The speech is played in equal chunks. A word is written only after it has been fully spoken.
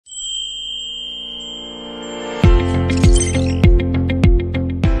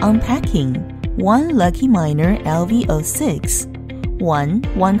Unpacking 1 Lucky Miner LV06 1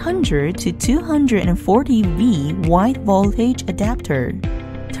 100 to 240 V wide voltage adapter.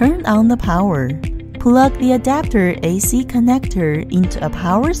 Turn on the power. Plug the adapter AC connector into a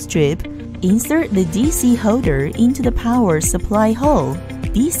power strip. Insert the DC holder into the power supply hole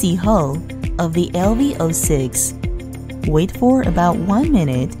 (DC hole) of the LV06. Wait for about 1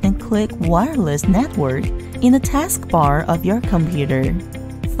 minute and click Wireless Network in the taskbar of your computer.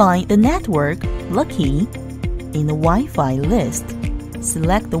 Find the network Lucky in the Wi-Fi list.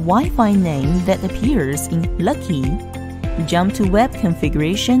 Select the Wi-Fi name that appears in Lucky. Jump to Web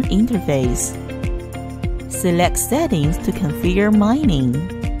Configuration Interface. Select Settings to configure mining.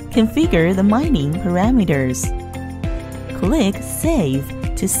 Configure the mining parameters. Click Save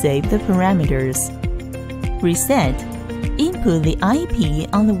to save the parameters. Reset. Input the IP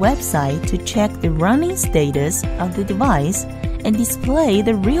on the website to check the running status of the device and display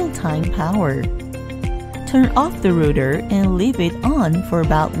the real-time power. Turn off the router and leave it on for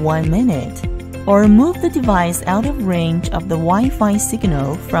about 1 minute, or move the device out of range of the Wi-Fi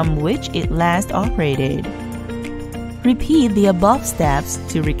signal from which it last operated. Repeat the above steps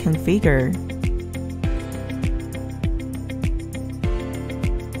to reconfigure.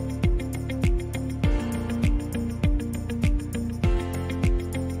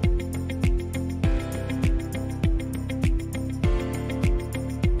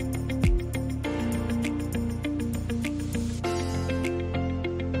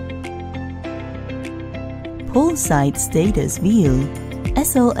 Pool Site Status View.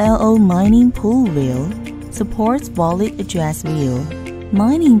 SOLO Mining Pool View supports wallet address view.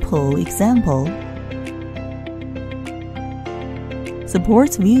 Mining pool example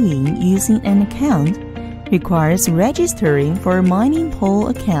supports viewing using an account, requires registering for a mining pool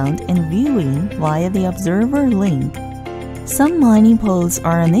account and viewing via the Observer link. Some mining pools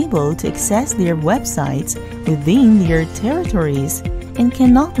are unable to access their websites within their territories and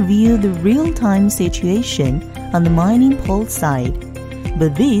cannot view the real-time situation on the mining pool side,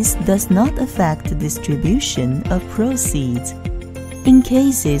 but this does not affect the distribution of proceeds in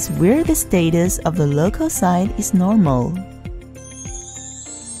cases where the status of the local site is normal.